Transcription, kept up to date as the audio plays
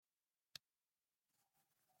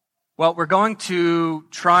Well, we're going to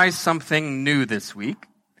try something new this week.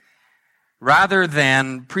 Rather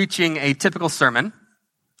than preaching a typical sermon,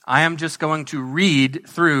 I am just going to read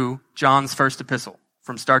through John's first epistle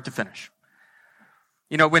from start to finish.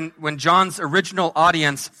 You know, when John's original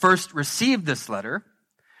audience first received this letter,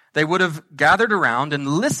 they would have gathered around and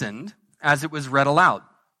listened as it was read aloud.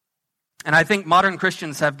 And I think modern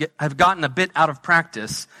Christians have gotten a bit out of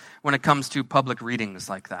practice when it comes to public readings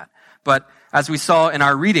like that. But as we saw in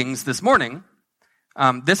our readings this morning,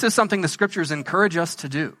 this is something the Scriptures encourage us to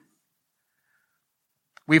do.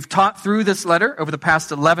 We've taught through this letter over the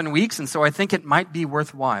past 11 weeks, and so I think it might be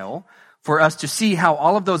worthwhile for us to see how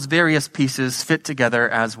all of those various pieces fit together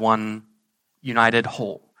as one united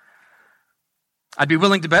whole. I'd be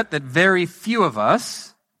willing to bet that very few of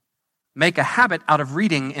us make a habit out of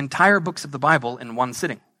reading entire books of the Bible in one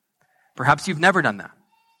sitting. Perhaps you've never done that.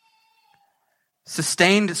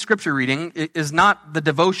 Sustained scripture reading is not the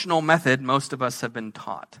devotional method most of us have been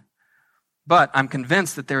taught. But I'm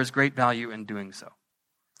convinced that there is great value in doing so.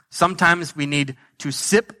 Sometimes we need to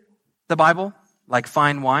sip the Bible like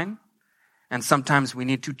fine wine, and sometimes we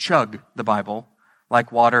need to chug the Bible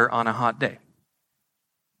like water on a hot day.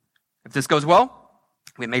 If this goes well,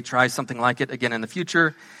 we may try something like it again in the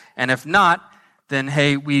future, and if not, then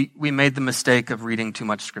hey, we made the mistake of reading too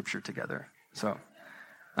much scripture together. So,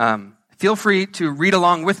 feel free to read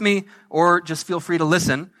along with me, or just feel free to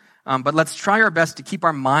listen, but let's try our best to keep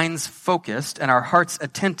our minds focused and our hearts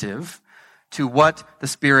attentive to what the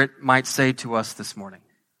Spirit might say to us this morning.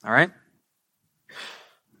 All right?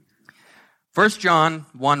 1 John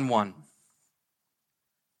 1:1.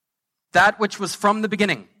 That which was from the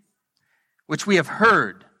beginning, which we have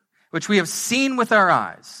heard, which we have seen with our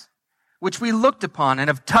eyes, which we looked upon and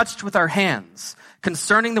have touched with our hands,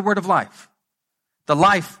 concerning the word of life. The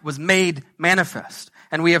life was made manifest,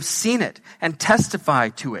 and we have seen it, and testify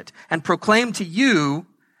to it, and proclaim to you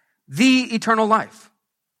the eternal life,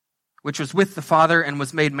 which was with the Father and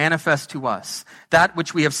was made manifest to us. That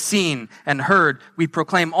which we have seen and heard, we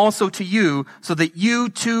proclaim also to you, so that you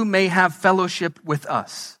too may have fellowship with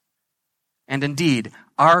us. And indeed,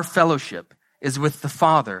 our fellowship is with the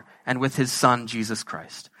Father and with his Son, Jesus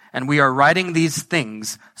Christ. And we are writing these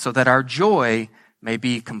things so that our joy may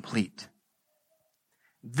be complete.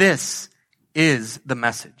 This is the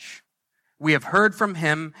message. We have heard from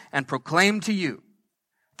him and proclaimed to you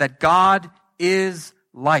that God is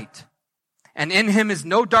light, and in him is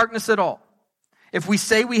no darkness at all. If we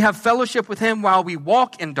say we have fellowship with him while we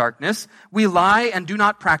walk in darkness, we lie and do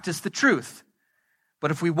not practice the truth.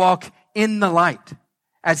 But if we walk in the light,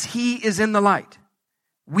 as he is in the light,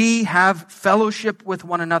 we have fellowship with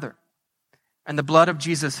one another. And the blood of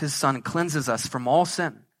Jesus, his Son, cleanses us from all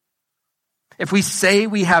sin. If we say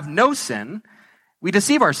we have no sin, we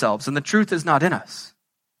deceive ourselves, and the truth is not in us.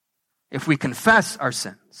 If we confess our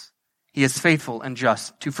sins, he is faithful and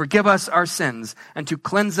just to forgive us our sins and to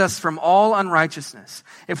cleanse us from all unrighteousness.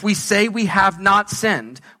 If we say we have not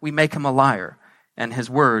sinned, we make him a liar, and his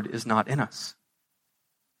word is not in us.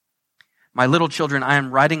 My little children, I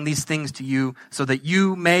am writing these things to you so that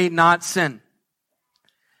you may not sin.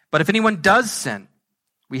 But if anyone does sin,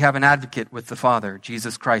 we have an advocate with the Father,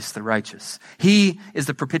 Jesus Christ the righteous. He is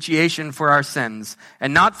the propitiation for our sins,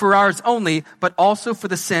 and not for ours only, but also for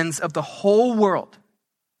the sins of the whole world.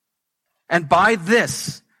 And by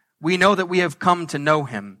this, we know that we have come to know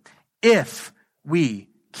him, if we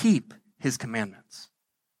keep his commandments.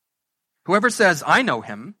 Whoever says, I know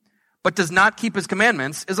him, but does not keep his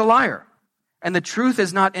commandments is a liar, and the truth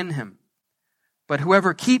is not in him. But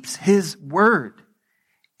whoever keeps his word,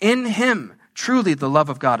 in him truly the love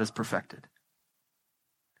of God is perfected.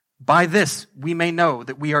 By this we may know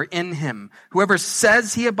that we are in him. Whoever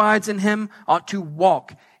says he abides in him ought to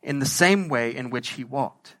walk in the same way in which he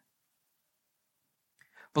walked.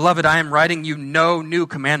 Beloved, I am writing you no new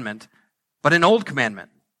commandment, but an old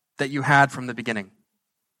commandment that you had from the beginning.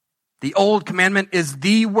 The old commandment is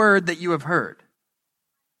the word that you have heard.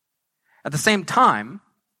 At the same time,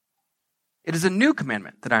 it is a new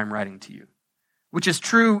commandment that I am writing to you, which is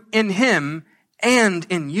true in him and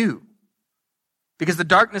in you. Because the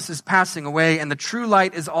darkness is passing away and the true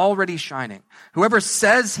light is already shining. Whoever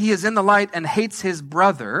says he is in the light and hates his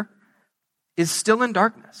brother is still in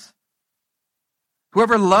darkness.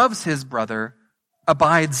 Whoever loves his brother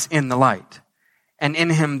abides in the light, and in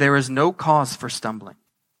him there is no cause for stumbling.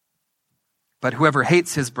 But whoever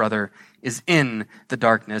hates his brother is in the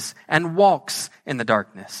darkness and walks in the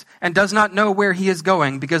darkness and does not know where he is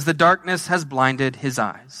going because the darkness has blinded his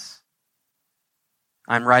eyes.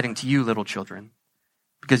 I'm writing to you, little children,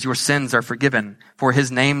 because your sins are forgiven for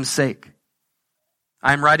his name's sake.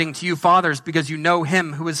 I am writing to you, fathers, because you know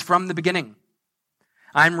him who is from the beginning.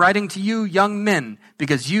 I am writing to you, young men,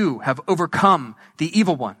 because you have overcome the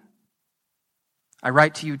evil one. I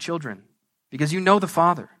write to you, children, because you know the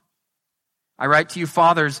Father. I write to you,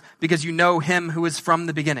 fathers, because you know him who is from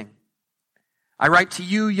the beginning. I write to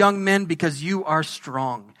you, young men, because you are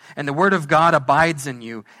strong, and the word of God abides in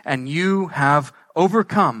you, and you have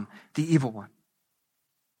overcome the evil one.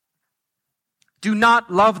 Do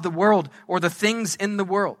not love the world or the things in the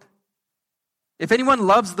world. If anyone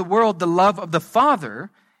loves the world, the love of the Father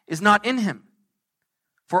is not in him.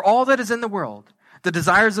 For all that is in the world, the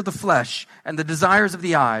desires of the flesh and the desires of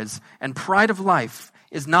the eyes and pride of life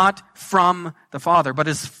is not from the Father, but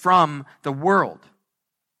is from the world.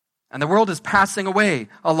 And the world is passing away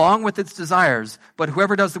along with its desires, but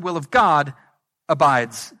whoever does the will of God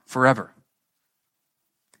abides forever.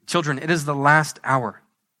 Children, it is the last hour.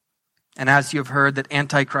 And as you have heard that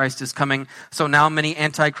Antichrist is coming, so now many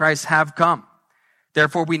Antichrists have come.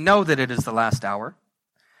 Therefore we know that it is the last hour.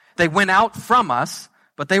 They went out from us,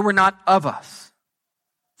 but they were not of us.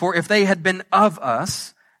 For if they had been of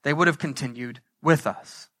us, they would have continued with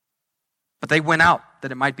us. But they went out,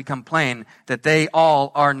 that it might become plain that they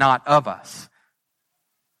all are not of us.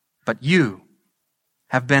 But you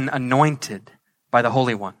have been anointed by the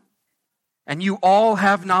Holy One, and you all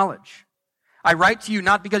have knowledge. I write to you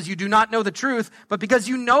not because you do not know the truth, but because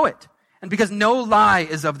you know it, and because no lie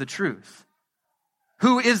is of the truth.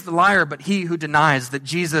 Who is the liar but he who denies that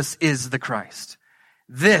Jesus is the Christ?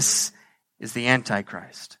 This is the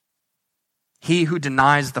Antichrist, he who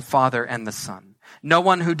denies the Father and the Son. No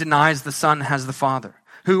one who denies the Son has the Father.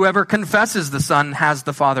 Whoever confesses the Son has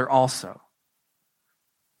the Father also.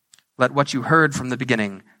 Let what you heard from the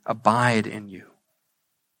beginning abide in you.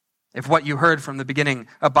 If what you heard from the beginning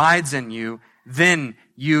abides in you, then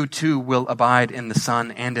you too will abide in the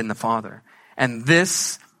Son and in the Father. And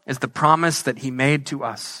this is the promise that he made to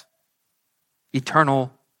us,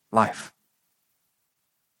 eternal life.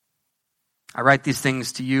 I write these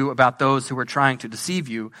things to you about those who are trying to deceive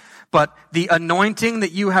you, but the anointing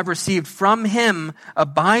that you have received from him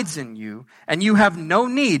abides in you, and you have no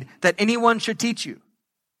need that anyone should teach you.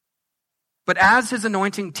 But as his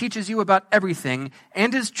anointing teaches you about everything,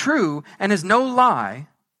 and is true, and is no lie,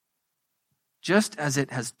 just as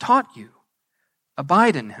it has taught you,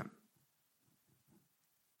 abide in him.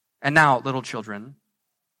 And now, little children,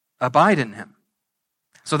 abide in him,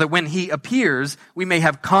 so that when he appears, we may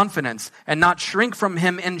have confidence and not shrink from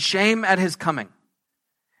him in shame at his coming.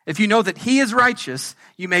 If you know that he is righteous,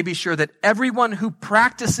 you may be sure that everyone who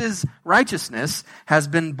practices righteousness has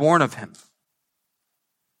been born of him.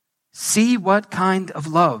 See what kind of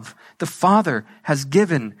love the Father has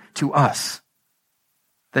given to us,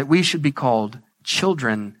 that we should be called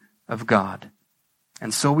children of God.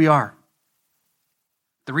 And so we are.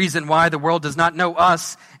 The reason why the world does not know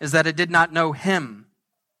us is that it did not know him.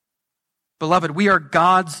 Beloved, we are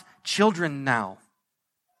God's children now.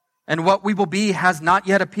 And what we will be has not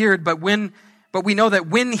yet appeared, but we know that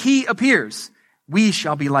when he appears, we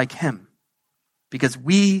shall be like him, because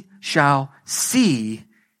we shall see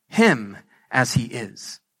him as he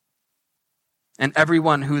is. And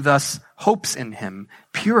everyone who thus hopes in him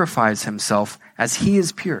purifies himself as he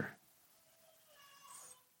is pure.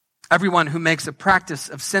 Everyone who makes a practice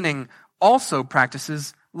of sinning also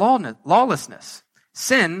practices lawlessness.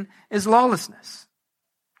 Sin is lawlessness.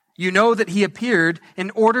 You know that he appeared in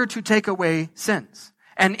order to take away sins,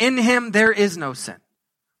 and in him there is no sin.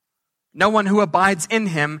 No one who abides in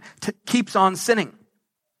him keeps on sinning.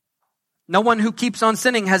 No one who keeps on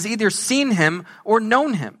sinning has either seen him or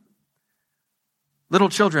known him. Little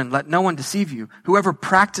children, let no one deceive you. Whoever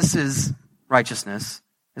practices righteousness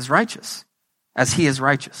is righteous, as he is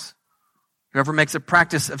righteous. Whoever makes a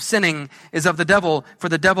practice of sinning is of the devil, for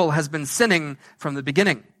the devil has been sinning from the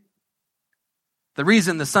beginning. The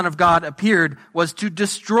reason the Son of God appeared was to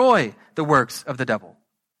destroy the works of the devil.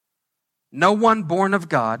 No one born of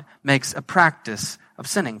God makes a practice of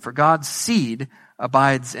sinning, for God's seed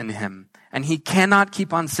abides in him, and he cannot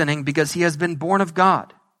keep on sinning because he has been born of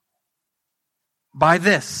God. By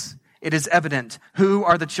this, it is evident who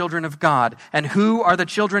are the children of God and who are the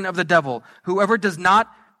children of the devil. Whoever does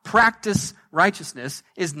not practice righteousness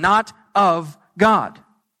is not of God,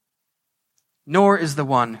 nor is the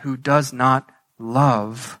one who does not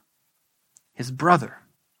love his brother.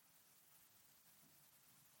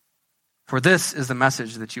 For this is the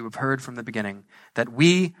message that you have heard from the beginning, that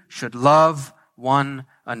we should love one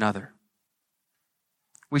another.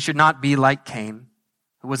 We should not be like Cain,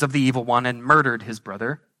 who was of the evil one and murdered his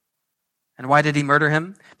brother. And why did he murder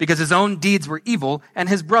him? Because his own deeds were evil and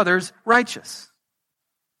his brother's righteous.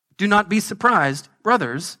 Do not be surprised,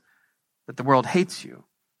 brothers, that the world hates you.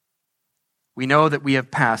 We know that we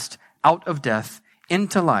have passed out of death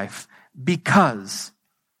into life because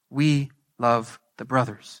we love the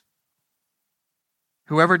brothers.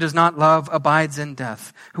 Whoever does not love abides in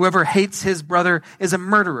death. Whoever hates his brother is a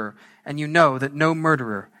murderer, and you know that no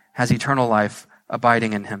murderer has eternal life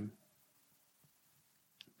abiding in him.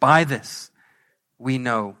 By this we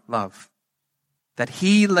know love, that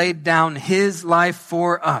he laid down his life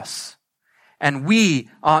for us, and we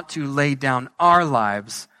ought to lay down our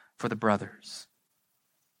lives for the brothers.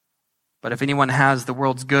 But if anyone has the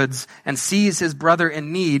world's goods and sees his brother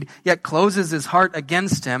in need, yet closes his heart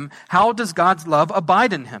against him, how does God's love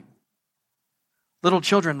abide in him? Little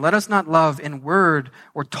children, let us not love in word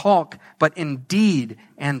or talk, but in deed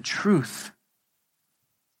and truth.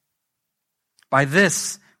 By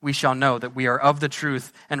this we shall know that we are of the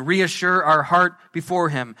truth and reassure our heart before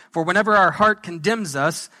him. For whenever our heart condemns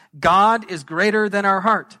us, God is greater than our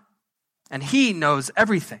heart, and he knows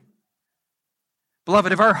everything.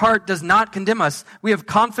 Beloved, if our heart does not condemn us, we have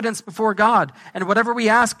confidence before God, and whatever we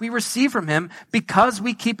ask, we receive from him because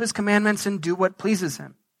we keep his commandments and do what pleases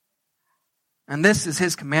him. And this is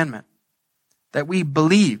his commandment, that we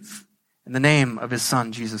believe in the name of his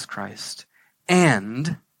Son, Jesus Christ,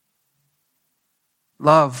 and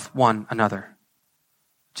love one another,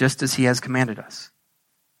 just as he has commanded us.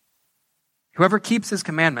 Whoever keeps his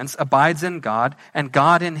commandments abides in God, and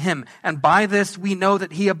God in him. And by this we know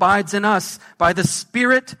that he abides in us, by the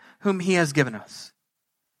Spirit whom he has given us.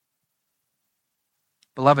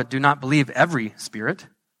 Beloved, do not believe every spirit,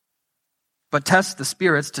 but test the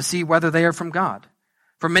spirits to see whether they are from God.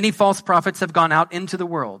 For many false prophets have gone out into the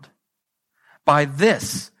world. By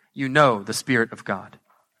this you know the Spirit of God.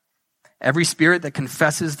 Every spirit that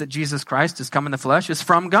confesses that Jesus Christ has come in the flesh is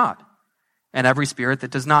from God. And every spirit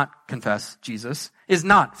that does not confess Jesus is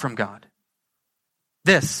not from God.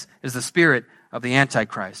 This is the spirit of the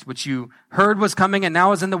Antichrist, which you heard was coming and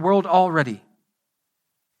now is in the world already.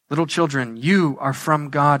 Little children, you are from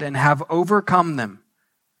God and have overcome them.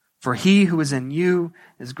 For he who is in you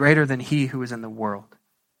is greater than he who is in the world.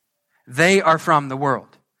 They are from the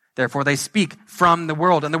world. Therefore they speak from the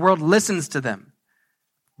world, and the world listens to them.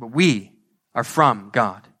 But we are from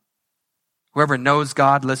God. Whoever knows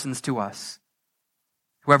God listens to us.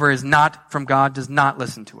 Whoever is not from God does not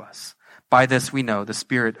listen to us. By this we know the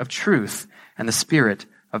spirit of truth and the spirit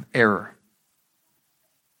of error.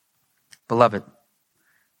 Beloved,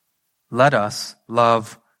 let us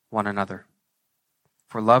love one another.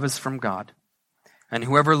 For love is from God. And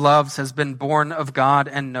whoever loves has been born of God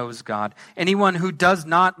and knows God. Anyone who does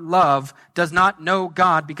not love does not know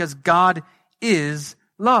God, because God is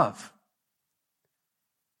love.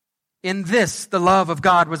 In this, the love of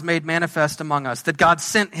God was made manifest among us, that God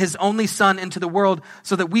sent his only Son into the world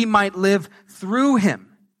so that we might live through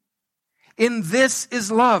him. In this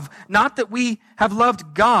is love, not that we have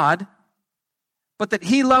loved God, but that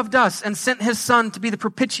he loved us and sent his Son to be the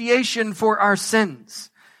propitiation for our sins.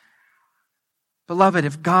 Beloved,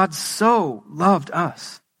 if God so loved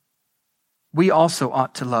us, we also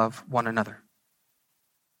ought to love one another.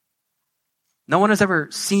 No one has ever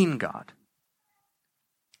seen God.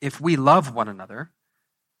 If we love one another,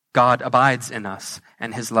 God abides in us,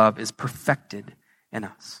 and his love is perfected in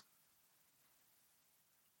us.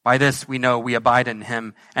 By this we know we abide in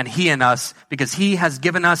him, and he in us, because he has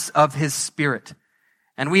given us of his Spirit.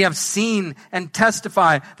 And we have seen and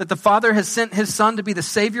testify that the Father has sent his Son to be the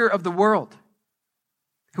Savior of the world.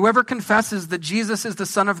 Whoever confesses that Jesus is the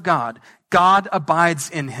Son of God, God abides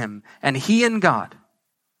in him, and he in God.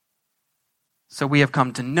 So we have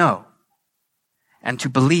come to know and to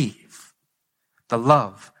believe the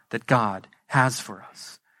love that God has for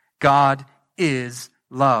us. God is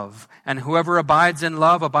love, and whoever abides in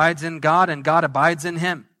love abides in God, and God abides in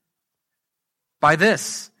him. By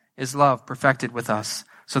this is love perfected with us,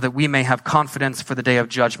 so that we may have confidence for the day of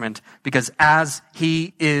judgment, because as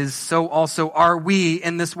he is, so also are we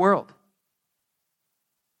in this world.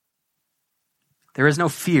 There is no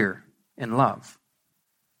fear in love,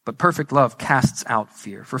 but perfect love casts out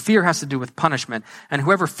fear. For fear has to do with punishment, and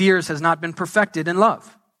whoever fears has not been perfected in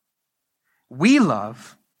love. We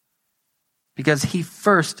love because he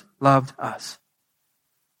first loved us.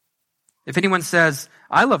 If anyone says,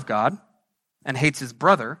 I love God, and hates his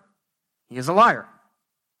brother, he is a liar.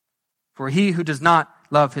 For he who does not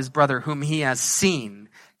love his brother whom he has seen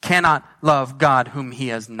cannot love God whom he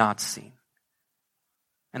has not seen.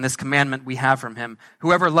 And this commandment we have from him: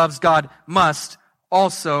 whoever loves God must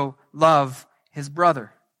also love his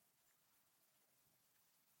brother.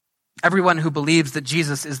 Everyone who believes that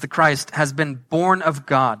Jesus is the Christ has been born of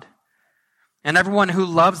God. And everyone who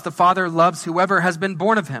loves the Father loves whoever has been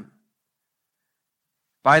born of him.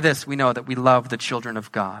 By this we know that we love the children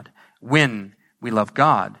of God, when we love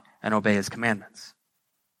God and obey his commandments.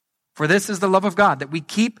 For this is the love of God, that we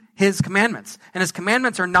keep his commandments, and his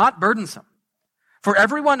commandments are not burdensome. For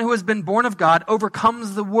everyone who has been born of God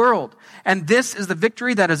overcomes the world, and this is the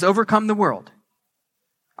victory that has overcome the world,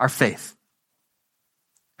 our faith.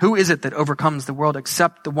 Who is it that overcomes the world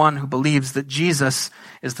except the one who believes that Jesus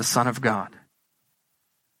is the Son of God?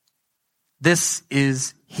 This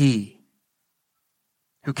is he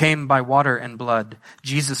who came by water and blood,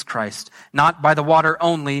 Jesus Christ, not by the water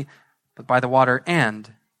only, but by the water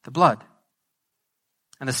and the blood.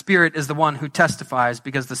 And the Spirit is the one who testifies,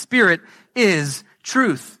 because the Spirit is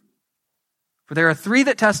truth. For there are three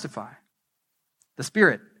that testify, the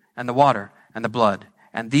Spirit and the water and the blood,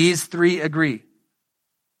 and these three agree.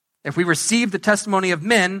 If we receive the testimony of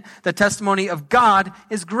men, the testimony of God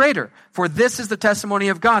is greater. For this is the testimony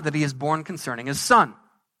of God, that he is born concerning his Son.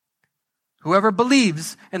 Whoever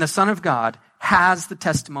believes in the Son of God has the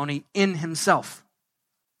testimony in himself.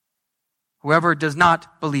 Whoever does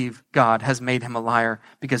not believe God has made him a liar,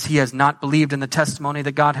 because he has not believed in the testimony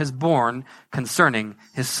that God has borne concerning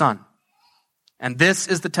his Son. And this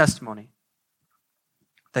is the testimony,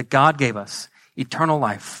 that God gave us eternal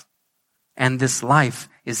life, and this life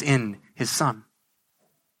is in his Son.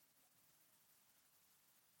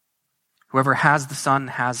 Whoever has the Son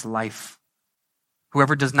has life.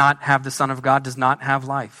 Whoever does not have the Son of God does not have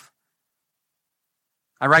life.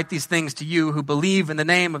 I write these things to you who believe in the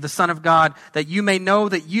name of the Son of God, that you may know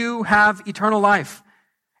that you have eternal life.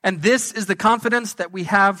 And this is the confidence that we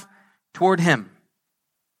have toward him,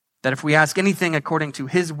 that if we ask anything according to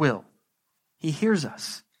his will, he hears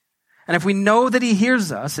us. And if we know that he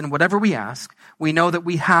hears us in whatever we ask, we know that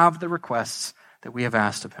we have the requests that we have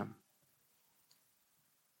asked of him.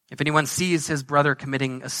 If anyone sees his brother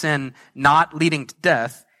committing a sin not leading to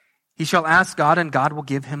death, he shall ask God, and God will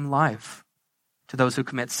give him life to those who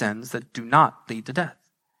commit sins that do not lead to death.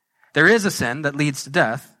 There is a sin that leads to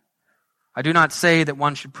death. I do not say that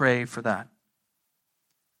one should pray for that.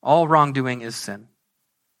 All wrongdoing is sin,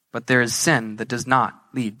 but there is sin that does not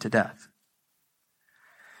lead to death.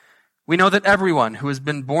 We know that everyone who has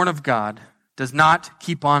been born of God does not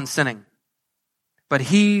keep on sinning, but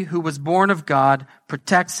he who was born of God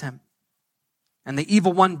protects him, and the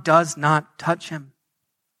evil one does not touch him.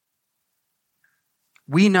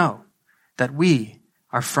 We know that we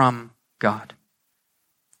are from God,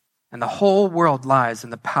 and the whole world lies in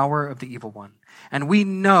the power of the evil one. And we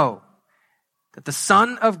know that the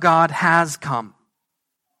Son of God has come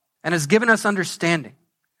and has given us understanding,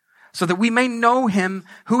 so that we may know him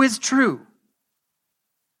who is true.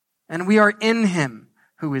 And we are in him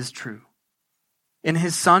who is true, in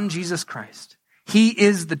his Son, Jesus Christ. He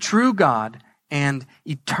is the true God and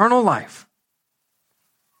eternal life.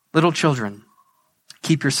 Little children,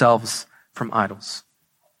 keep yourselves from idols.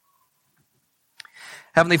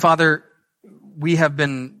 Heavenly Father, we have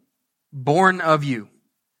been born of you.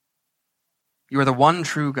 You are the one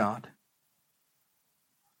true God.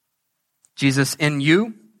 Jesus, in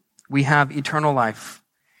you, we have eternal life.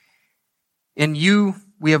 In you,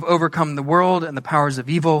 we have overcome the world and the powers of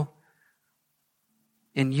evil.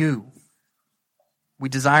 In you, we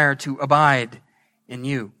desire to abide in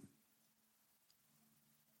you.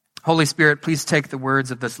 Holy Spirit, please take the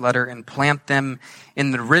words of this letter and plant them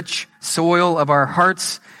in the rich soil of our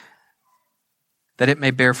hearts, that it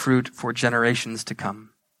may bear fruit for generations to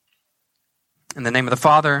come. In the name of the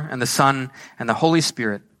Father, and the Son, and the Holy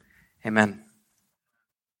Spirit, amen.